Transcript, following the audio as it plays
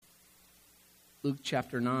Luke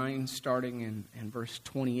chapter 9, starting in verse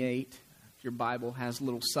 28. If your Bible has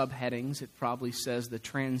little subheadings, it probably says the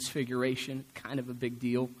Transfiguration, kind of a big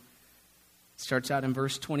deal. It starts out in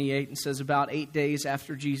verse 28 and says, about 8 days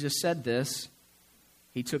after Jesus said this,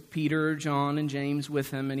 he took Peter, John, and James with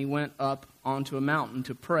him, and he went up onto a mountain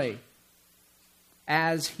to pray.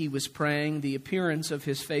 As he was praying, the appearance of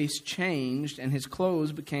his face changed, and his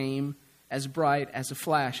clothes became as bright as a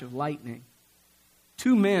flash of lightning.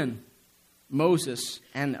 2 men, Moses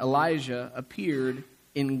and Elijah, appeared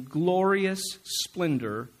in glorious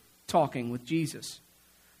splendor, talking with Jesus.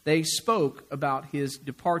 They spoke about his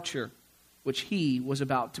departure, which he was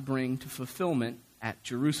about to bring to fulfillment at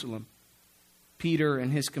Jerusalem. Peter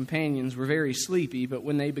and his companions were very sleepy, but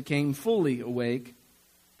when they became fully awake,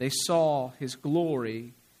 they saw his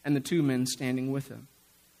glory and the 2 men standing with him.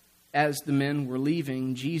 As the men were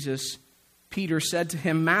leaving Peter said to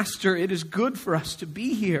him, Master, it is good for us to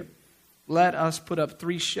be here. Let us put up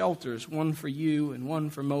 3 shelters, one for you and one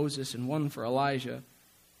for Moses and one for Elijah.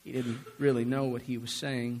 He didn't really know what he was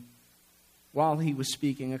saying. While he was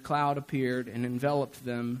speaking, a cloud appeared and enveloped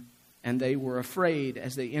them, and they were afraid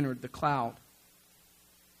as they entered the cloud.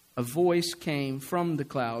 A voice came from the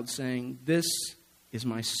cloud saying, This is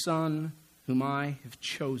my Son whom I have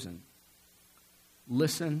chosen.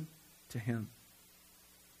 Listen to him.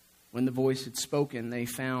 When the voice had spoken, they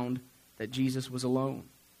found that Jesus was alone.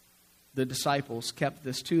 The disciples kept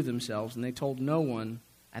this to themselves, and they told no one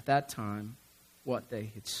at that time what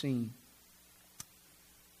they had seen.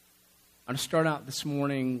 I'm going to start out this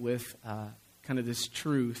morning with kind of this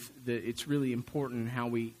truth that it's really important how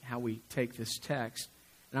we take this text.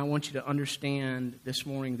 And I want you to understand this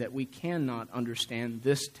morning that we cannot understand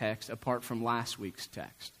this text apart from last week's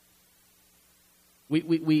text.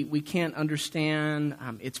 We can't understand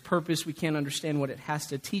its purpose. We can't understand what it has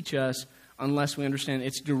to teach us unless we understand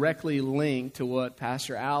it's directly linked to what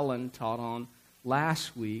Pastor Allen taught on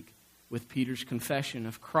last week with Peter's confession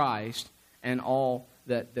of Christ and all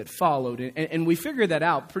that followed. And we figured that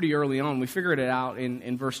out pretty early on. We figured it out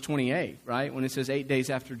in verse 28, right? When it says 8 days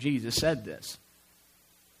after Jesus said this.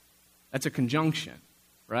 That's a conjunction,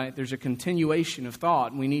 right? There's a continuation of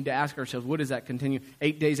thought, and we need to ask ourselves, what does that continue?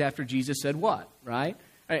 8 days after Jesus said what, right?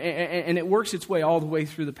 And it works its way all the way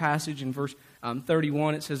through the passage. In verse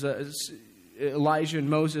 31, it says Elijah and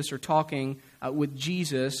Moses are talking with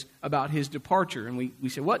Jesus about his departure. And we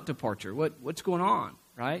say, what departure? What's going on,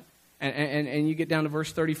 right? And you get down to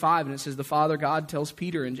verse 35, and it says the Father God tells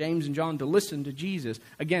Peter and James and John to listen to Jesus.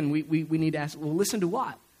 Again, we need to ask, well, listen to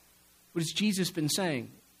what? What has Jesus been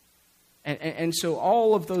saying? And so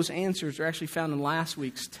all of those answers are actually found in last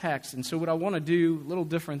week's text. And so what I want to do, a little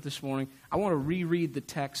different this morning, I want to reread the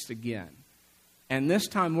text again. And this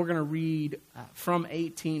time we're going to read from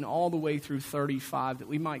 18 all the way through 35, that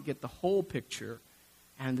we might get the whole picture,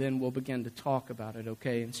 and then we'll begin to talk about it,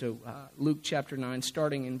 okay? And so Luke chapter 9,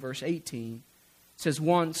 starting in verse 18, it says,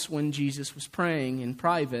 Once when Jesus was praying in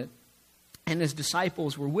private, and his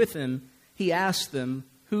disciples were with him, he asked them,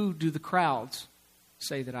 Who do the crowds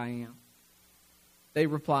say that I am? They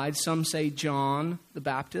replied, Some say John the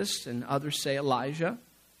Baptist, and others say Elijah,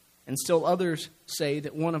 and still others say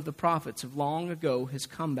that one of the prophets of long ago has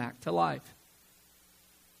come back to life.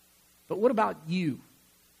 But what about you?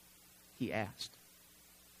 He asked.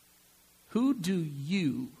 Who do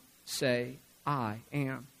you say I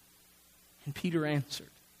am? And Peter answered,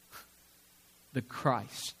 The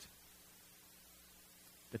Christ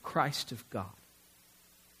of God.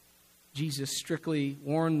 Jesus strictly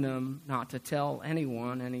warned them not to tell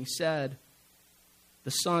anyone, and he said,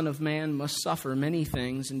 The Son of Man must suffer many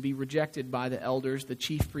things and be rejected by the elders, the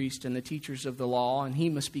chief priests, and the teachers of the law, and he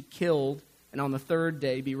must be killed, and on the 3rd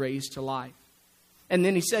day be raised to life. And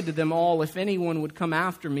then he said to them all, If anyone would come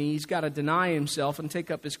after me, he's got to deny himself and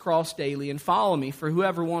take up his cross daily and follow me. For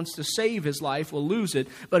whoever wants to save his life will lose it,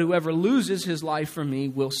 but whoever loses his life for me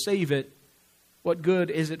will save it. What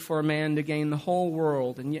good is it for a man to gain the whole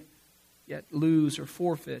world and yet lose or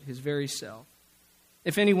forfeit his very self?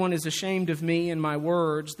 If anyone is ashamed of me and my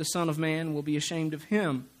words, the Son of Man will be ashamed of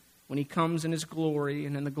him when he comes in his glory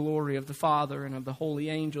and in the glory of the Father and of the holy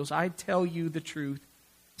angels. I tell you the truth,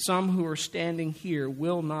 some who are standing here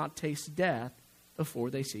will not taste death before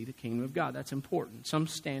they see the kingdom of God. That's important. Some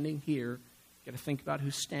standing here, got to think about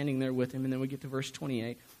who's standing there with him. And then we get to verse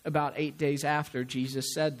 28. About 8 days after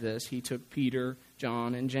Jesus said this, he took Peter,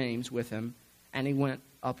 John, and James with him, and he went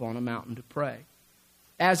up on a mountain to pray.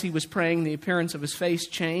 As he was praying, the appearance of his face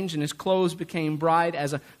changed, and his clothes became bright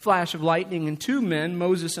as a flash of lightning. And 2 men,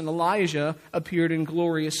 Moses and Elijah, appeared in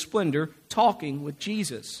glorious splendor, talking with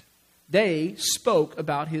Jesus. They spoke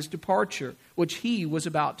about his departure, which he was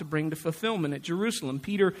about to bring to fulfillment at Jerusalem.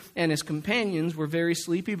 Peter and his companions were very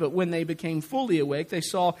sleepy, but when they became fully awake, they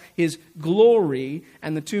saw his glory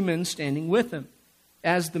and the two men standing with him.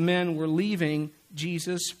 As the men were leaving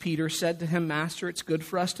Jesus, Peter said to him, "Master, it's good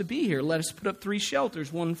for us to be here. Let us put up 3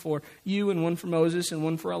 shelters, one for you and one for Moses and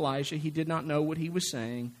one for Elijah." He did not know what he was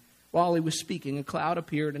saying. While he was speaking, a cloud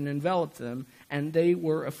appeared and enveloped them, and they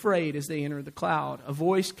were afraid as they entered the cloud. A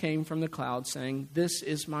voice came from the cloud saying, "This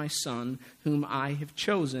is my son, whom I have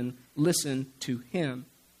chosen. Listen to him."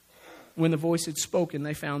 When the voice had spoken,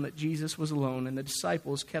 they found that Jesus was alone, and the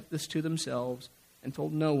disciples kept this to themselves and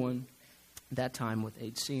told no one that time what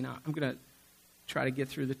they'd seen. I'm going to try to get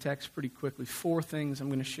through the text pretty quickly. 4 things I'm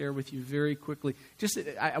going to share with you very quickly.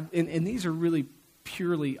 And these are really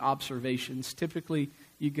purely observations. Typically,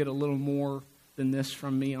 you get a little more than this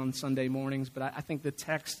from me on Sunday mornings, but I think the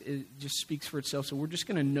text just speaks for itself. So we're just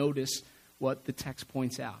going to notice what the text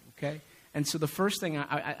points out, okay? And so the first thing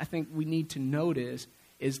I think we need to notice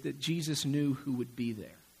is that Jesus knew who would be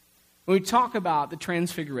there. When we talk about the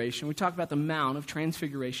transfiguration, we talk about the Mount of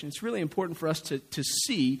Transfiguration, it's really important for us to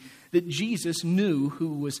see that Jesus knew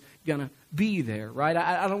who was going to be there, right?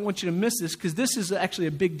 I don't want you to miss this because this is actually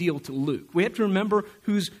a big deal to Luke. We have to remember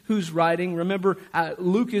who's writing. Remember,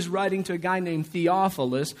 Luke is writing to a guy named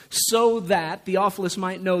Theophilus so that Theophilus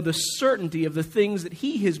might know the certainty of the things that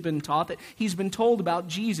he has been taught, that he's been told about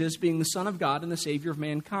Jesus being the Son of God and the Savior of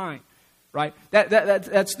mankind. Right?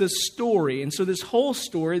 That's the story. And so this whole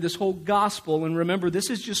story, this whole gospel, and remember, this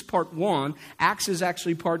is just part 1. Acts is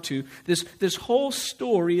actually part 2. This whole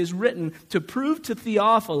story is written to prove to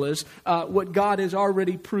Theophilus what God has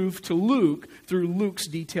already proved to Luke through Luke's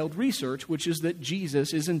detailed research, which is that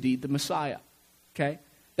Jesus is indeed the Messiah. Okay?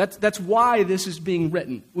 That's why this is being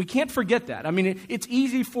written. We can't forget that. I mean, it's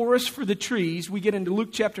easy for us for the trees. We get into Luke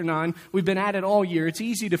chapter 9. We've been at it all year. It's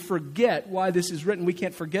easy to forget why this is written. We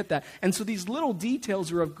can't forget that. And so these little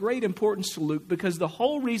details are of great importance to Luke because the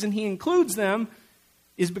whole reason he includes them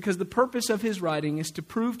is because the purpose of his writing is to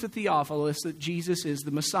prove to Theophilus that Jesus is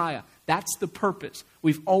the Messiah. That's the purpose.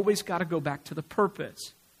 We've always got to go back to the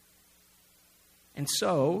purpose. And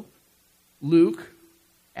so Luke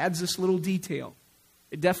adds this little detail.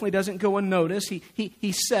 It definitely doesn't go unnoticed.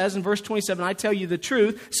 He says in verse 27, "I tell you the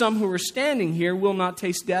truth, some who are standing here will not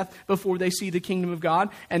taste death before they see the kingdom of God."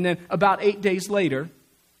 And then about 8 days later,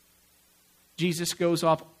 Jesus goes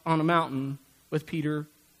up on a mountain with Peter,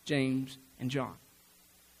 James, and John.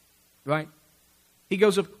 Right? He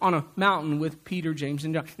goes up on a mountain with Peter, James,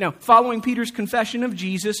 and John. Now, following Peter's confession of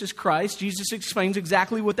Jesus as Christ, Jesus explains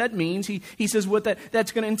exactly what that means. He says what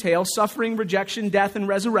that's going to entail: suffering, rejection, death, and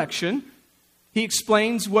resurrection. He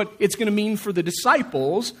explains what it's going to mean for the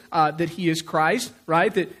disciples that he is Christ,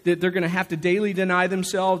 right? That they're going to have to daily deny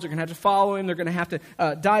themselves. They're going to have to follow him. They're going to have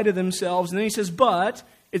to die to themselves. And then he says, but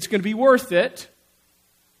it's going to be worth it.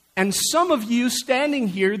 And some of you standing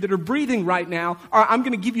here that are breathing right now, I'm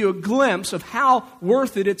going to give you a glimpse of how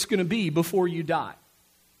worth it it's going to be before you die.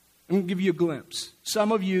 I'm going to give you a glimpse.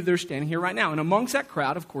 Some of you that are standing here right now. And amongst that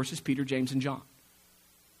crowd, of course, is Peter, James, and John.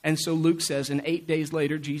 And so Luke says, and 8 days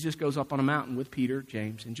later, Jesus goes up on a mountain with Peter,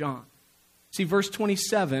 James, and John. See, verse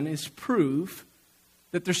 27 is proof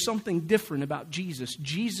that there's something different about Jesus.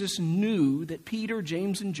 Jesus knew that Peter,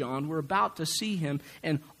 James, and John were about to see him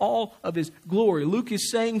in all of his glory. Luke is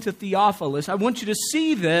saying to Theophilus, I want you to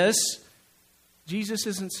see this. Jesus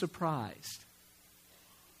isn't surprised.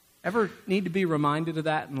 Ever need to be reminded of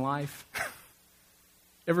that in life?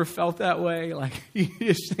 Ever felt that way? Like you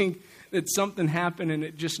just think that something happened and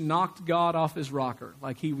it just knocked God off his rocker,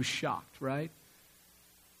 like he was shocked, right?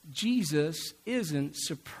 Jesus isn't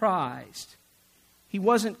surprised. He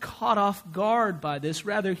wasn't caught off guard by this.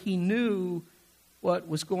 Rather, he knew what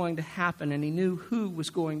was going to happen and he knew who was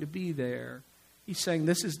going to be there. He's saying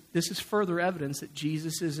this is further evidence that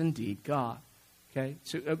Jesus is indeed God. Okay,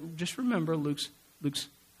 so just remember Luke's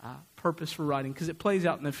purpose for writing, because it plays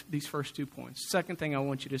out in these first 2 points. Second thing I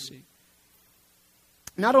want you to see.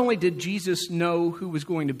 Not only did Jesus know who was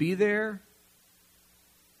going to be there,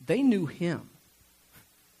 they knew him.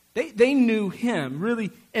 They knew him.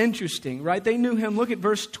 Really interesting, right? They knew him. Look at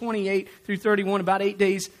verse 28 through 31. About 8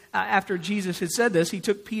 days after Jesus had said this, he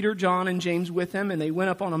took Peter, John, and James with him, and they went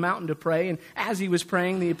up on a mountain to pray. And as he was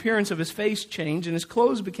praying, the appearance of his face changed, and his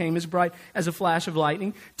clothes became as bright as a flash of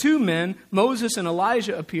lightning. 2 men, Moses and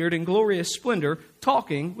Elijah, appeared in glorious splendor,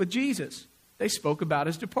 talking with Jesus. They spoke about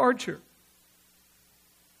his departure.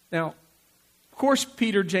 Now, of course,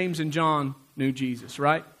 Peter, James, and John knew Jesus,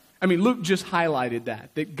 right? I mean, Luke just highlighted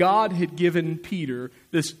that God had given Peter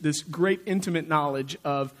this great intimate knowledge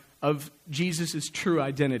of of Jesus' true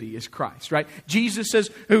identity as Christ, right? Jesus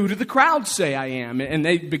says, who do the crowd say I am? And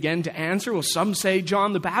they begin to answer, well, some say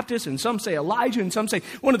John the Baptist, and some say Elijah, and some say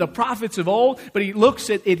one of the prophets of old. But he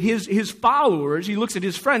looks at his followers, he looks at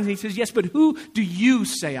his friends, and he says, yes, but who do you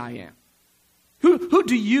say I am? Who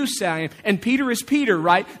do you say I am? And Peter is Peter,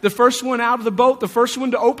 right? The first one out of the boat, the first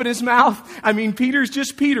one to open his mouth. I mean, Peter's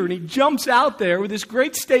just Peter, and he jumps out there with this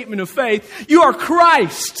great statement of faith. You are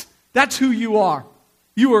Christ. That's who you are.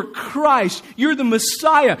 You are Christ. You're the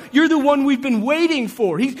Messiah. You're the one we've been waiting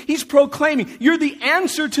for. He's proclaiming. You're the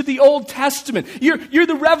answer to the Old Testament. You're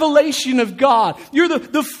the revelation of God. You're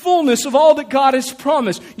the fullness of all that God has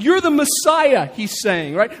promised. You're the Messiah, he's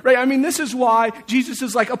saying, right? I mean, this is why Jesus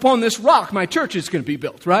is like, upon this rock, my church is going to be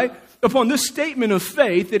built, right? Upon this statement of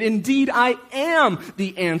faith that indeed I am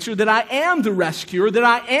the answer, that I am the rescuer, that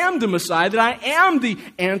I am the Messiah, that I am the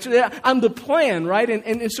answer, that I'm the plan, right?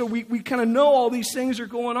 And so we kind of know all these things are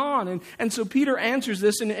going on. And so Peter answers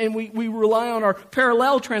this, and we rely on our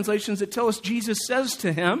parallel translations that tell us Jesus says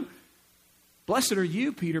to him, blessed are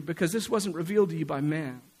you, Peter, because this wasn't revealed to you by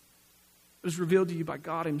man. It was revealed to you by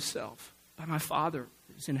God himself, by my Father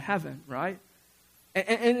who's in heaven, right?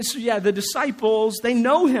 And so, yeah, the disciples, they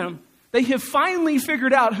know him. They have finally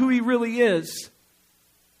figured out who he really is.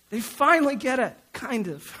 They finally get it, kind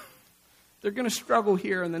of. They're going to struggle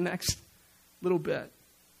here in the next little bit.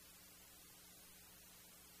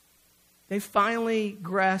 They finally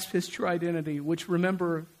grasp his true identity, which,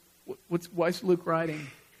 remember, what's Luke writing?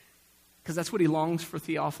 Because that's what he longs for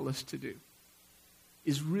Theophilus to do,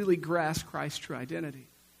 is really grasp Christ's true identity.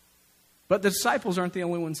 But the disciples aren't the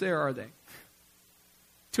only ones there, are they?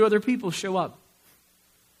 Two other people show up.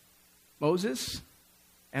 Moses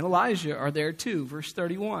and Elijah are there too, verse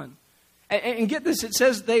 31. And get this, it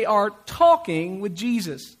says they are talking with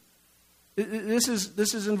Jesus. This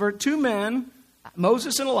is in verse 2 men,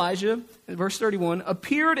 Moses and Elijah, in verse 31,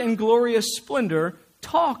 appeared in glorious splendor,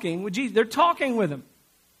 talking with Jesus. They're talking with him.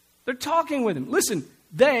 They're talking with him. Listen,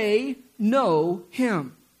 they know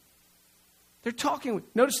him. They're talking with him.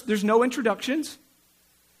 Notice there's no introductions.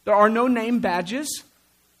 There are no name badges,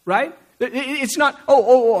 right? It's not,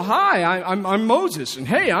 hi, I'm Moses, and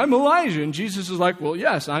hey, I'm Elijah. And Jesus is like, well,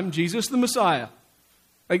 yes, I'm Jesus the Messiah.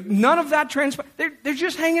 Like, none of that transpires. They're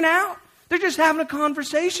just hanging out. They're just having a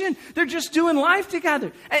conversation. They're just doing life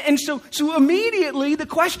together. And so immediately, the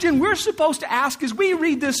question we're supposed to ask as we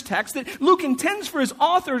read this text that Luke intends for his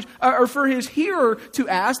authors, or for his hearer to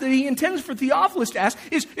ask, that he intends for Theophilus to ask,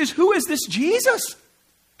 is who is this Jesus?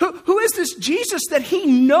 Who is this Jesus that he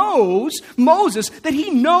knows Moses, that he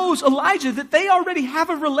knows Elijah, that they already have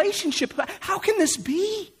a relationship? How can this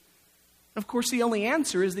be? Of course, the only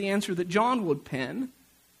answer is the answer that John would pen,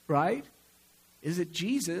 right? Is that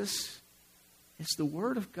Jesus is the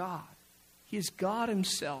Word of God. He is God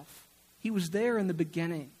himself. He was there in the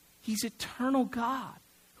beginning. He's eternal God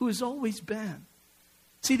who has always been.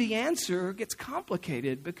 See, the answer gets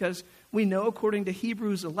complicated because we know, according to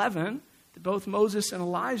Hebrews 11, that both Moses and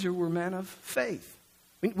Elijah were men of faith.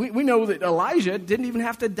 We know that Elijah didn't even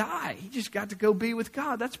have to die. He just got to go be with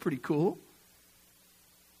God. That's pretty cool.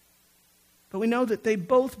 But we know that they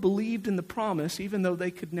both believed in the promise, even though they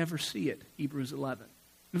could never see it, Hebrews 11,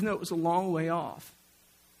 even though it was a long way off.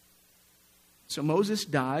 So Moses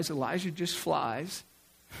dies, Elijah just flies,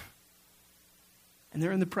 and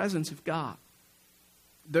they're in the presence of God.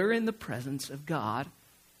 They're in the presence of God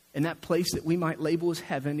in that place that we might label as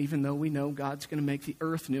heaven, even though we know God's going to make the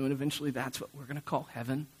earth new, and eventually that's what we're going to call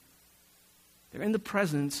heaven. They're in the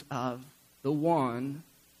presence of the one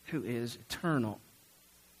who is eternal.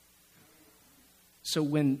 So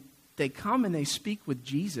when they come and they speak with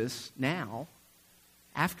Jesus now,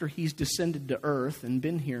 after he's descended to earth and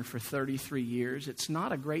been here for 33 years, it's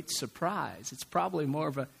not a great surprise. It's probably more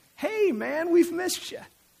of a, hey man, we've missed you.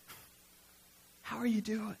 How are you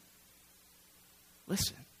doing?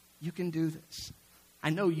 Listen. You can do this.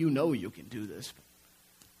 I know you can do this, but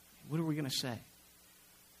what are we going to say?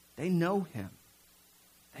 They know him.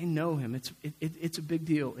 They know him. It's a big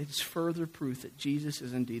deal. It's further proof that Jesus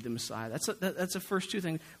is indeed the Messiah. That's the first two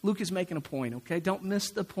things. Luke is making a point, okay? Don't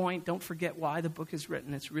miss the point. Don't forget why the book is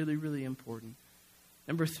written. It's really, really important.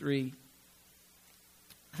 Number 3,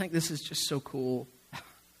 I think this is just so cool.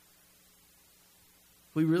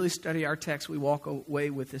 If we really study our text, we walk away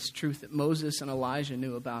with this truth that Moses and Elijah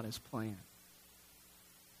knew about his plan.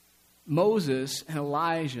 Moses and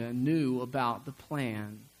Elijah knew about the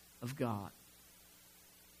plan of God.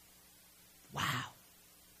 Wow.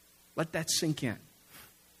 Let that sink in.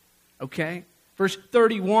 Okay? Verse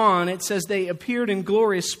 31, it says they appeared in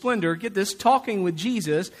glorious splendor. Get this, talking with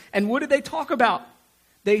Jesus. And what did they talk about?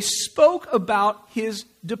 they spoke about his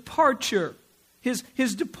departure.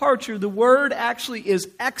 His departure, the word actually is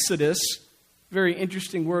Exodus. Very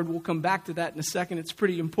interesting word. We'll come back to that in a second. It's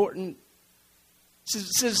pretty important. It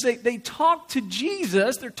says they talk to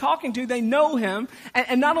Jesus. They know him.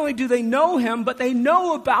 And not only do they know him, but they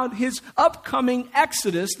know about his upcoming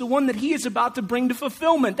Exodus, the one that he is about to bring to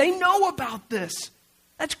fulfillment. They know about this.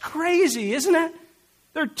 That's crazy, isn't it?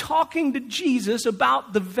 They're talking to Jesus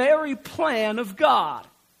about the very plan of God.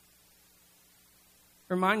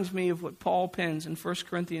 It reminds me of what Paul pens in 1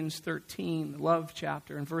 Corinthians 13, the love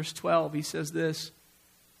chapter. In verse 12, he says this,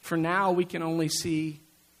 "For now we can only see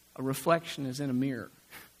a reflection as in a mirror."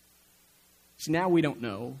 See, now we don't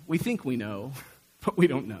know. We think we know, but we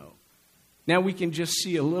don't know. Now we can just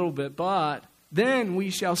see a little bit, but then we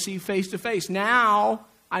shall see face to face. Now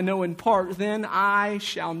I know in part, then I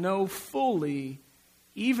shall know fully,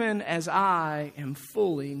 even as I am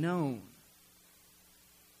fully known.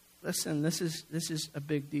 Listen, this is a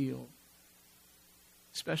big deal.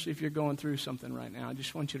 Especially if you're going through something right now. I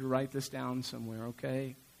just want you to write this down somewhere,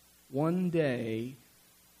 okay? One day,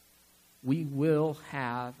 we will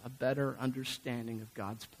have a better understanding of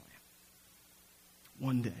God's plan.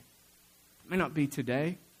 One day. It may not be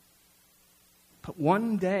today, but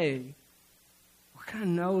one day, we're going to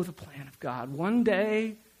know the plan of God. One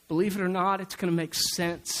day, believe it or not, it's going to make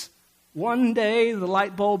sense. One day, the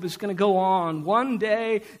light bulb is going to go on. One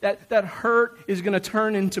day, that hurt is going to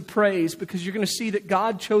turn into praise because you're going to see that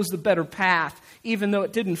God chose the better path, even though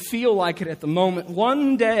it didn't feel like it at the moment.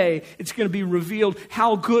 One day, it's going to be revealed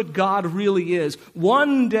how good God really is.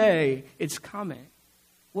 One day, it's coming.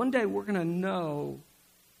 One day, we're going to know,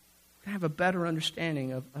 we're going to have a better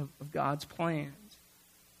understanding of God's plans.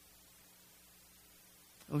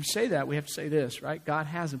 When we say that, we have to say this, right? God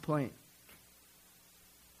has a plan.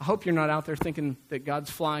 I hope you're not out there thinking that God's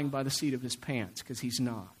flying by the seat of his pants, because he's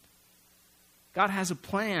not. God has a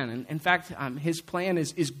plan. And in fact, his plan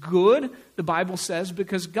is good, the Bible says,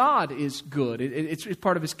 because God is good. It's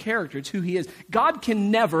part of his character. It's who he is. God can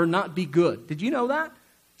never not be good. Did you know that?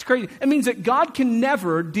 It's crazy. It means that God can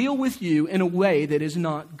never deal with you in a way that is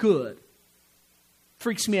not good.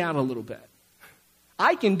 Freaks me out a little bit.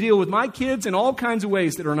 I can deal with my kids in all kinds of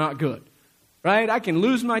ways that are not good. Right? I can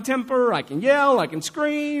lose my temper. I can yell. I can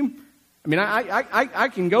scream. I mean, I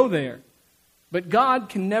can go there. But God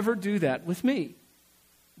can never do that with me.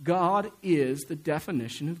 God is the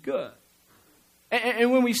definition of good.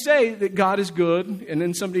 And when we say that God is good, and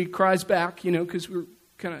then somebody cries back, because we're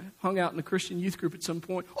kind of hung out in the Christian youth group at some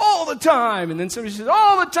point, all the time. And then somebody says,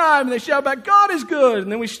 all the time. And they shout back, God is good.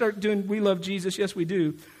 And then we start doing, we love Jesus. Yes, we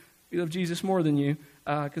do. We love Jesus more than you,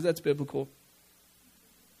 because that's biblical.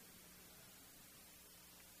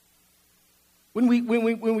 When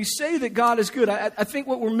we say that God is good, I think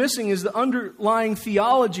what we're missing is the underlying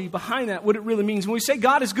theology behind that, what it really means. When we say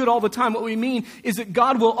God is good all the time, what we mean is that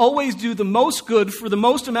God will always do the most good for the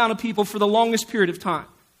most amount of people for the longest period of time.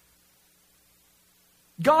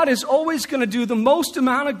 God is always going to do the most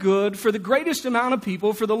amount of good for the greatest amount of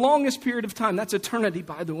people for the longest period of time. That's eternity,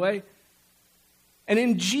 by the way. And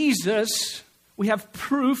in Jesus, we have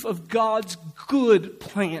proof of God's good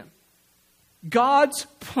plan. God's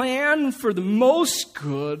plan for the most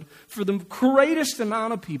good, for the greatest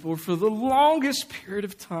amount of people, for the longest period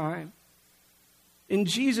of time. In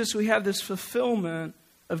Jesus, we have this fulfillment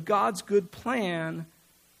of God's good plan.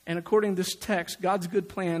 And according to this text, God's good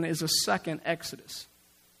plan is a second Exodus.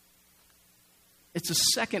 It's a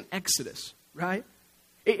second Exodus, right?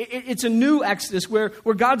 It's a new Exodus where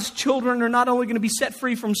God's children are not only going to be set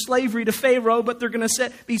free from slavery to Pharaoh, but they're going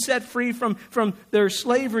to be set free from their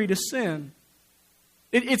slavery to sin.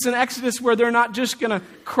 It's an Exodus where they're not just going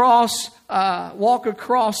to walk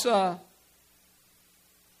across the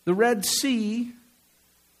Red Sea,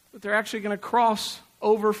 but they're actually going to cross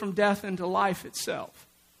over from death into life itself.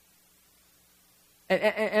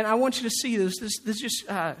 And I want you to see this. This just,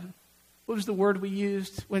 what was the word we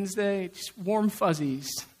used Wednesday? Just warm fuzzies.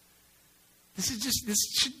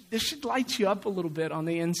 This should light you up a little bit on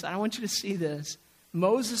the inside. I want you to see this.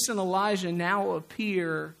 Moses and Elijah now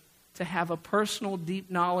appear to have a personal, deep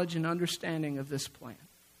knowledge and understanding of this plan.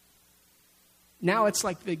 Now it's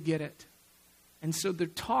like they get it. And so they're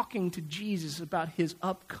talking to Jesus about his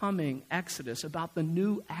upcoming Exodus, about the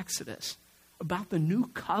new Exodus, about the new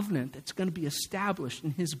covenant that's going to be established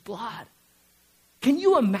in his blood. Can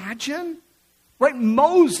you imagine? Right?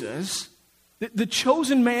 Moses, the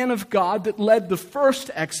chosen man of God that led the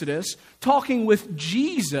first Exodus, talking with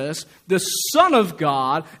Jesus, the Son of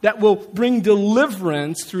God, that will bring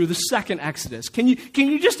deliverance through the second Exodus. Can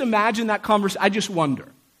you just imagine that conversation? I just wonder,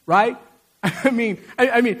 right? I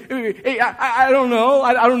don't know.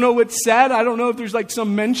 I don't know what's said. I don't know if there's like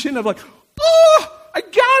some mention of like, oh, I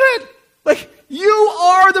got it. Like, you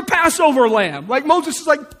are the Passover lamb. Like Moses is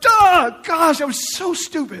like, duh, gosh, I was so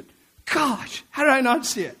stupid. Gosh, how did I not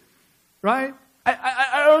see it? Right?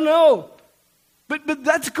 I don't know. But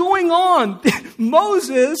that's going on.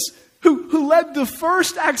 Moses, who led the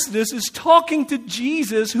first Exodus, is talking to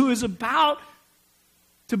Jesus, who is about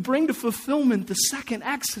to bring to fulfillment the second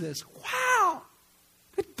Exodus. Wow!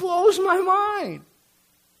 It blows my mind.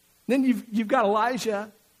 Then you've got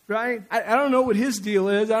Elijah, right? I don't know what his deal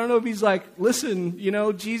is. I don't know if he's like, listen,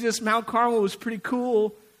 Jesus, Mount Carmel was pretty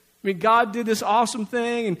cool. I mean, God did this awesome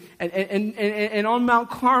thing, and on Mount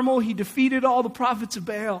Carmel, he defeated all the prophets of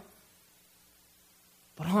Baal.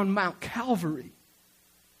 But on Mount Calvary,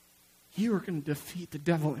 you are going to defeat the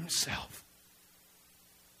devil himself.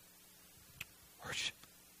 Worship.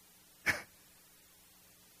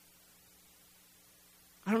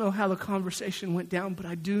 I don't know how the conversation went down, but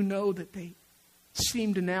I do know that they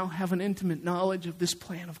seem to now have an intimate knowledge of this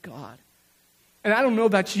plan of God. And I don't know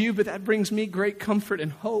about you, but that brings me great comfort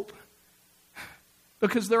and hope.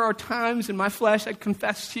 Because there are times in my flesh, I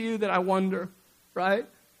confess to you, that I wonder, right?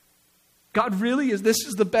 God, really? This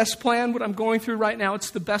is the best plan, what I'm going through right now?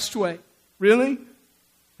 It's the best way. Really?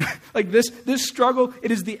 Like this struggle, it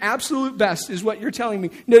is the absolute best, is what you're telling me.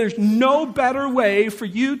 There's no better way for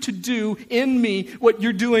you to do in me what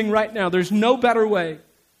you're doing right now. There's no better way.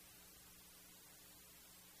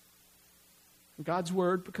 God's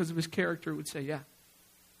word, because of his character, would say, yeah,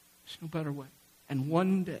 there's no better way. And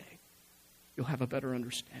one day, you'll have a better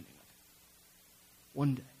understanding of it.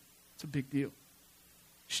 One day. It's a big deal.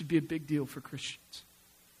 It should be a big deal for Christians.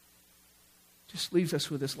 Just leaves us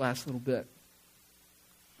with this last little bit.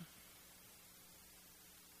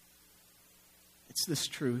 It's this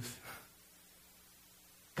truth.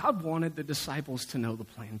 God wanted the disciples to know the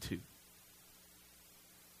plan too.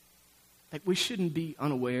 Like, we shouldn't be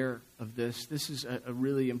unaware of this. This is a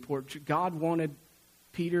really important. God wanted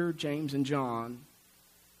Peter, James, and John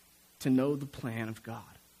to know the plan of God.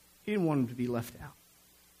 He didn't want them to be left out.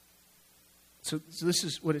 So this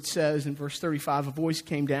is what it says in verse 35. A voice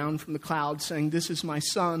came down from the cloud saying, "This is my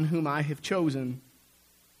son whom I have chosen.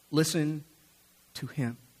 Listen to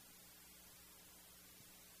him."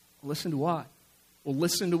 Listen to what? Well,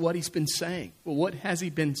 listen to what he's been saying. Well, what has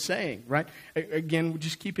he been saying, right? Again, we're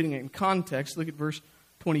just keeping it in context. Look at verse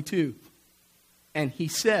 22. And he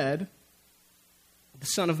said, "The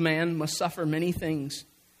Son of Man must suffer many things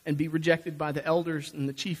and be rejected by the elders and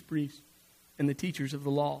the chief priests and the teachers of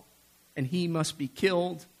the law. And he must be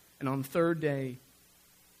killed, and on the third day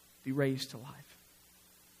be raised to life."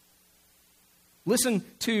 Listen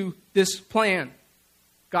to this plan,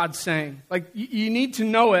 God's saying. Like, you need to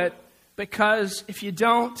know it, because if you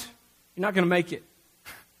don't, you're not going to make it.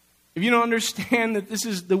 If you don't understand that this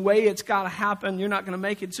is the way it's got to happen, you're not going to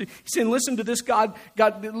make it. So he's saying, listen to this, God,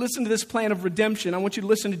 listen to this plan of redemption. I want you to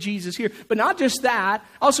listen to Jesus here. But not just that,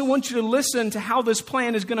 I also want you to listen to how this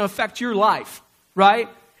plan is going to affect your life, right?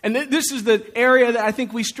 And this is the area that I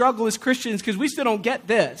think we struggle as Christians, because we still don't get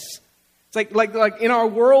this. It's like in our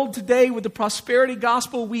world today with the prosperity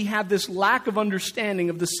gospel, we have this lack of understanding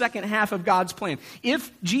of the second half of God's plan.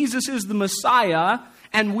 If Jesus is the Messiah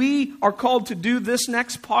and we are called to do this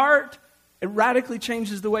next part, it radically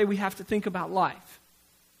changes the way we have to think about life.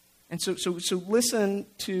 And so listen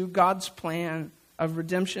to God's plan of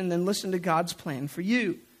redemption, then listen to God's plan for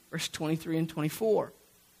you. Verse 23 and 24.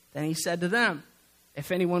 Then he said to them, "If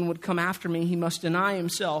anyone would come after me, he must deny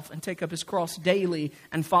himself and take up his cross daily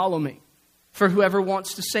and follow me. For whoever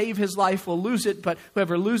wants to save his life will lose it, but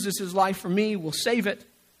whoever loses his life for me will save it.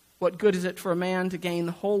 What good is it for a man to gain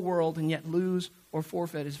the whole world and yet lose or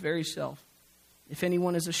forfeit his very self? If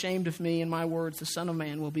anyone is ashamed of me and my words, the Son of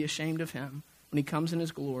Man will be ashamed of him when he comes in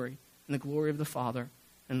his glory and the glory of the Father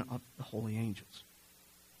and of the holy angels."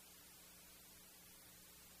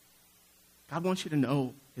 God wants you to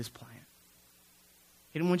know his plan.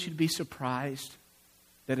 He didn't want you to be surprised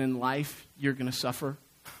that in life you're going to suffer.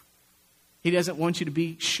 He doesn't want you to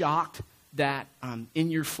be shocked that in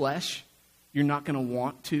your flesh you're not going to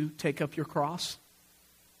want to take up your cross.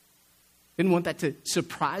 He didn't want that to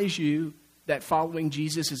surprise you, that following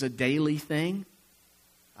Jesus is a daily thing,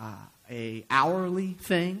 a hourly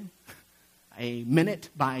thing, a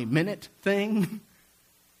minute-by-minute thing.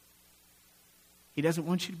 He doesn't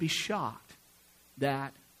want you to be shocked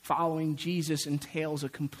that following Jesus entails a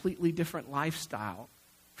completely different lifestyle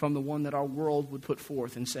from the one that our world would put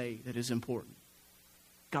forth and say that is important.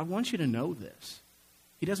 God wants you to know this.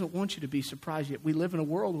 He doesn't want you to be surprised. Yet we live in a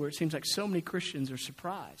world where it seems like so many Christians are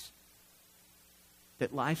surprised.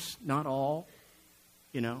 that life's not all,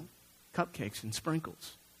 cupcakes and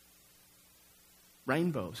sprinkles,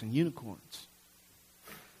 rainbows and unicorns.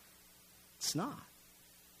 It's not.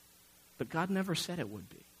 But God never said it would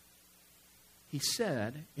be. He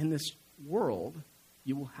said, in this world,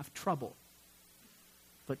 you will have trouble.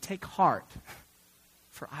 But take heart,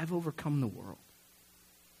 for I've overcome the world.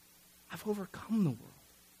 I've overcome the world.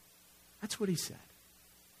 That's what he said.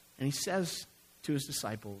 And he says to his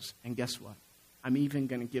disciples, and guess what? I'm even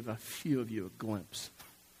going to give a few of you a glimpse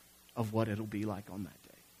of what it'll be like on that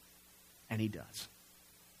day. And he does.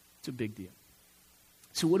 It's a big deal.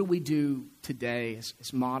 So what do we do today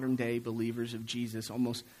as modern day believers of Jesus,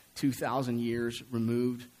 almost 2,000 years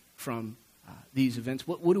removed from these events?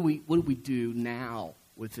 What do we do now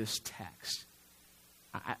with this text?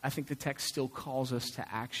 I think the text still calls us to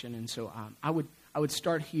action, and so I would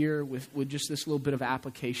start here with just this little bit of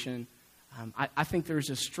application. I think there's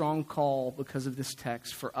a strong call because of this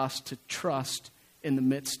text for us to trust in the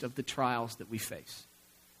midst of the trials that we face.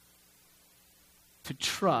 To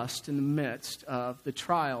trust in the midst of the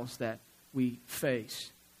trials that we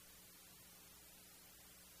face.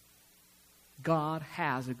 God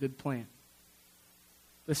has a good plan.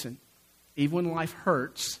 Listen, even when life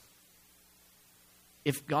hurts,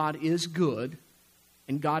 if God is good,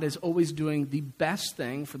 and God is always doing the best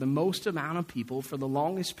thing for the most amount of people for the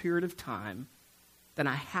longest period of time, then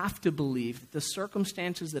I have to believe that the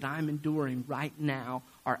circumstances that I'm enduring right now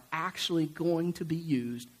are actually going to be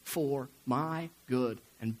used for my good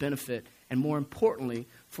and benefit, and more importantly,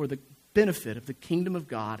 for the benefit of the kingdom of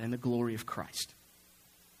God and the glory of Christ.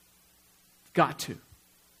 Got to.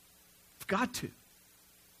 Got to.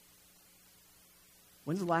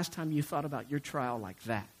 When's the last time you thought about your trial like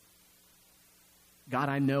that? God,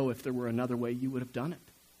 I know if there were another way, you would have done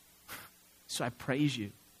it. So I praise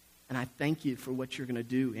you. And I thank you for what you're going to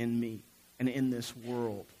do in me and in this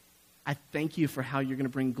world. I thank you for how you're going to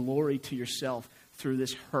bring glory to yourself through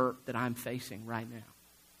this hurt that I'm facing right now.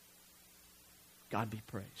 God be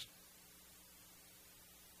praised.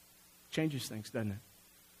 Changes things, doesn't it?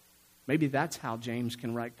 Maybe that's how James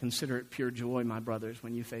can write, "Consider it pure joy, my brothers,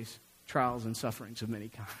 when you face trials and sufferings of many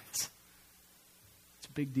kinds." It's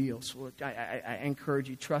a big deal. So I encourage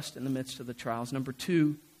you, trust in the midst of the trials. Number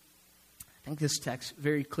two, I think this text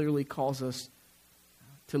very clearly calls us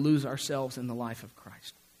to lose ourselves in the life of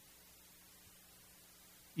Christ.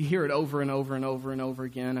 You hear it over and over and over and over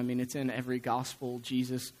again. I mean, it's in every gospel.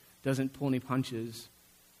 Jesus doesn't pull any punches,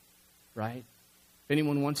 right? If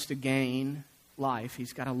anyone wants to gain life,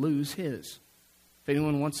 he's got to lose his. If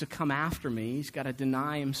anyone wants to come after me, he's got to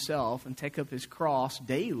deny himself and take up his cross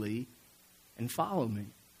daily and follow me.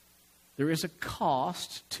 There is a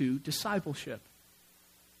cost to discipleship.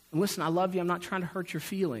 And listen, I love you. I'm not trying to hurt your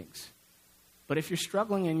feelings. But if you're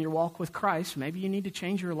struggling in your walk with Christ, maybe you need to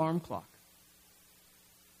change your alarm clock.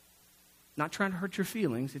 Not trying to hurt your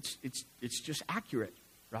feelings. It's just accurate,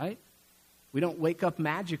 right? We don't wake up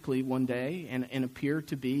magically one day and appear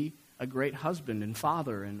to be a great husband and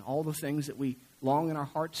father and all the things that we long in our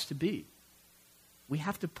hearts to be. We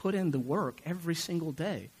have to put in the work every single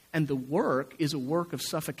day. And the work is a work of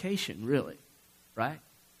suffocation, really, right?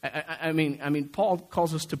 I mean, Paul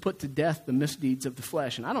calls us to put to death the misdeeds of the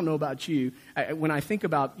flesh. And I don't know about you. When I think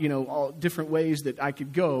about, all different ways that I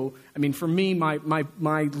could go, I mean, for me,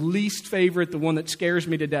 my least favorite, the one that scares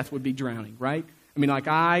me to death would be drowning, right? I mean,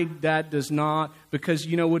 that does not, because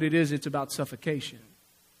you know what it is? It's about suffocation.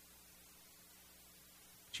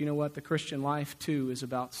 But you know what? The Christian life, too, is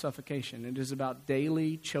about suffocation. It is about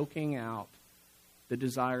daily choking out the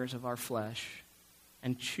desires of our flesh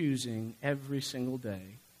and choosing every single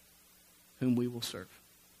day whom we will serve.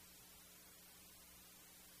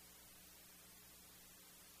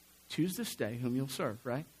 Choose this day whom you'll serve,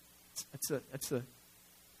 right? That's a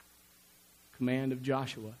command of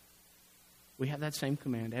Joshua. We have that same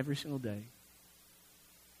command every single day.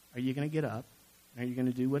 Are you going to get up? Are you going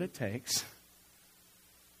to do what it takes?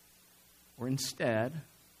 Or instead,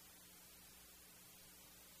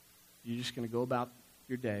 you're just going to go about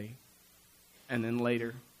your day and then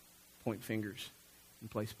later point fingers and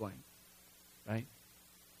place blame, right?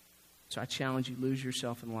 So I challenge you, lose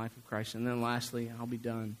yourself in the life of Christ. And then lastly, I'll be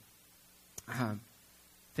done. I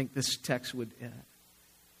think this text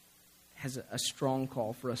has a strong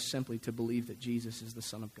call for us simply to believe that Jesus is the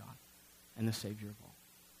Son of God and the Savior of all.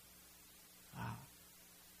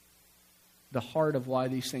 The heart of why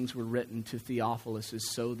these things were written to Theophilus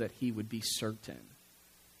is so that he would be certain,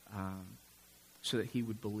 so that he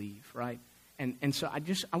would believe, right? And so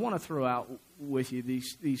I want to throw out with you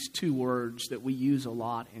these two words that we use a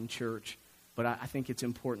lot in church, but I think it's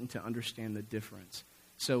important to understand the difference.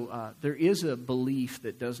 So there is a belief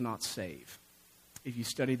that does not save. If you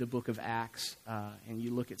study the book of Acts and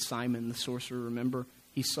you look at Simon the sorcerer, remember,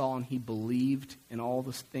 he saw and he believed in all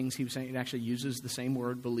the things he was saying. It actually uses the same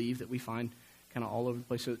word, believe, that we find kind of all over the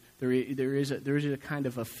place. So there is a kind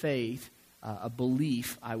of a faith, a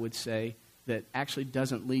belief, I would say, that actually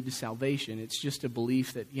doesn't lead to salvation. It's just a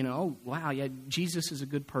belief that, oh, wow, yeah, Jesus is a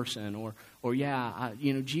good person. Or yeah,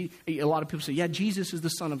 a lot of people say, yeah, Jesus is the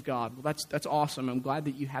Son of God. Well, that's awesome. I'm glad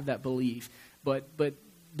that you have that belief. But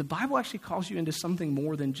the Bible actually calls you into something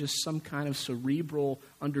more than just some kind of cerebral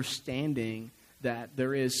understanding that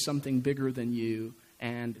there is something bigger than you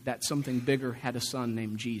and that something bigger had a son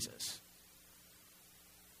named Jesus.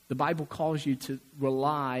 The Bible calls you to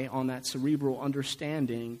rely on that cerebral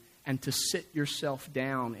understanding and to sit yourself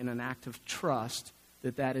down in an act of trust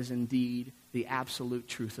that is indeed the absolute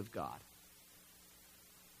truth of God.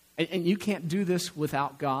 And you can't do this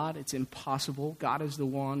without God. It's impossible. God is the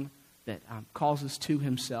one that calls us to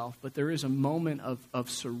himself. But there is a moment of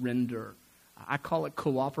surrender. I call it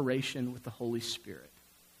cooperation with the Holy Spirit.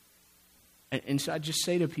 And so I just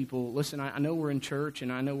say to people, listen, I know we're in church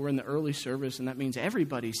and I know we're in the early service and that means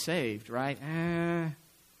everybody's saved, right? I'm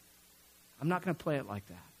not going to play it like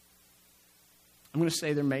that. I'm going to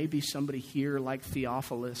say there may be somebody here like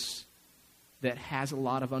Theophilus that has a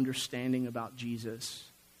lot of understanding about Jesus,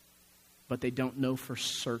 but they don't know for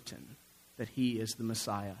certain that he is the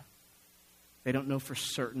Messiah. They don't know for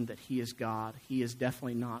certain that he is God. He is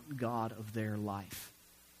definitely not God of their life.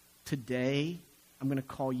 Today, I'm going to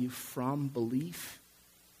call you from belief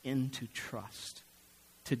into trust.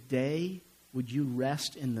 Today, would you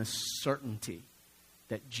rest in the certainty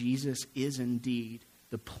that Jesus is indeed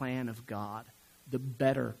the plan of God, the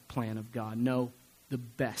better plan of God, no, the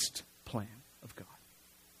best plan of God?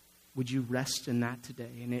 Would you rest in that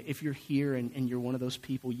today? And if you're here and you're one of those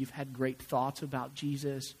people, you've had great thoughts about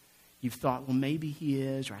Jesus, you've thought, well, maybe he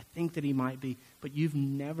is, or I think that he might be, but you've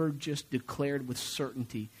never just declared with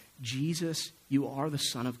certainty, Jesus, you are the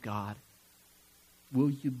Son of God. Will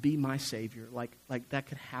you be my Savior? Like that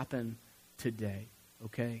could happen today,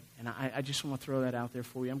 okay? And I just want to throw that out there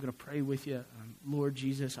for you. I'm going to pray with you. Lord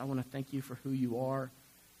Jesus, I want to thank you for who you are,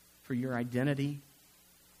 for your identity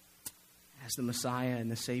as the Messiah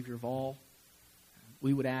and the Savior of all.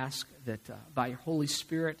 We would ask that by your Holy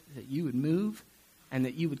Spirit that you would move and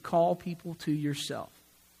that you would call people to yourself.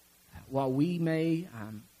 While we may,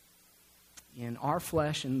 in our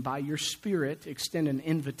flesh and by your Spirit, extend an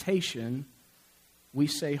invitation, we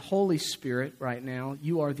say, Holy Spirit, right now,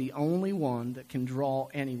 you are the only one that can draw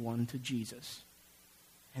anyone to Jesus.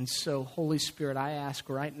 And so, Holy Spirit, I ask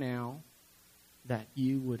right now that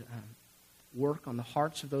you would work on the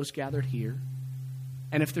hearts of those gathered here.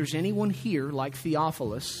 And if there's anyone here, like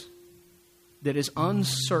Theophilus, that is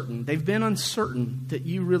uncertain, they've been uncertain that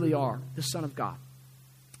you really are the Son of God.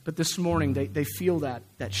 But this morning, they feel that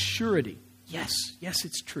surety. Yes,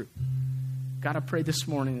 it's true. God, I pray this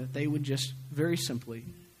morning that they would just very simply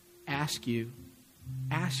ask you,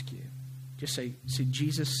 just say,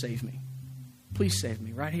 Jesus, save me. Please save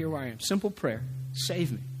me right here where I am. Simple prayer.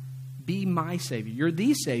 Save me. Be my Savior. You're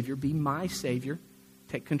the Savior. Be my Savior.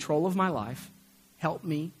 Take control of my life. Help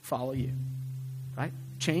me follow you. Right?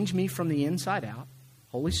 Change me from the inside out.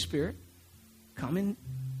 Holy Spirit, come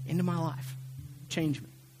into my life. Change me,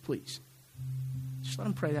 please. Just let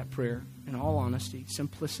them pray that prayer in all honesty,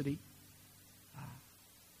 simplicity.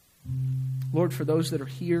 Lord, for those that are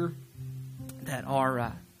here that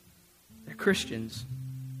are they're Christians,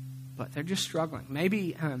 but they're just struggling.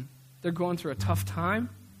 Maybe they're going through a tough time,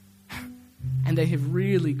 and they have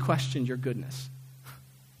really questioned your goodness.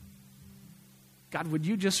 God, would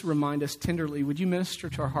you just remind us tenderly, would you minister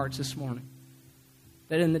to our hearts this morning,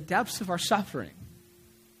 that in the depths of our suffering,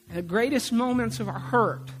 in the greatest moments of our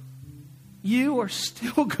hurt, you are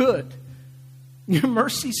still good. Your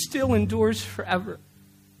mercy still endures forever.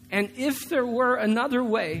 And if there were another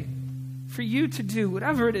way for you to do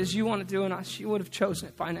whatever it is you want to do in us, you would have chosen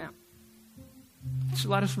it by now. So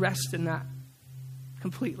let us rest in that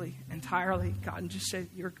completely, entirely, God, and just say,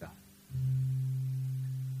 you're God.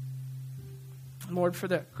 Lord, for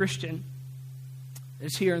the Christian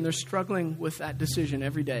that's here and they're struggling with that decision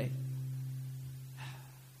every day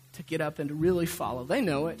to get up and to really follow. They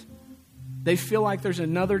know it. They feel like there's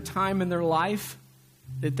another time in their life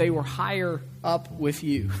that they were higher up with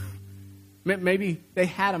you. Maybe they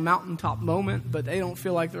had a mountaintop moment, but they don't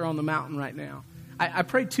feel like they're on the mountain right now. I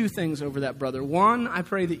pray two things over that brother. One, I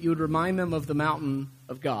pray that you would remind them of the mountain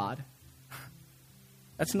of God.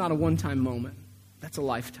 That's not a one-time moment. That's a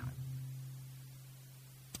lifetime.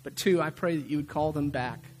 But two, I pray that you would call them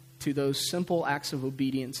back to those simple acts of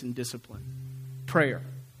obedience and discipline. prayer,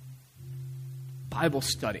 Bible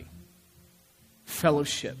study,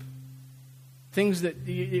 fellowship, things that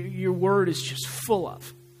your word is just full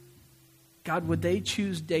of. God, would they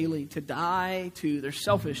choose daily to die to their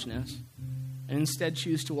selfishness and instead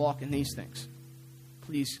choose to walk in these things?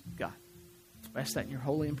 Please, God, let's ask that in your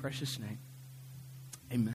holy and precious name.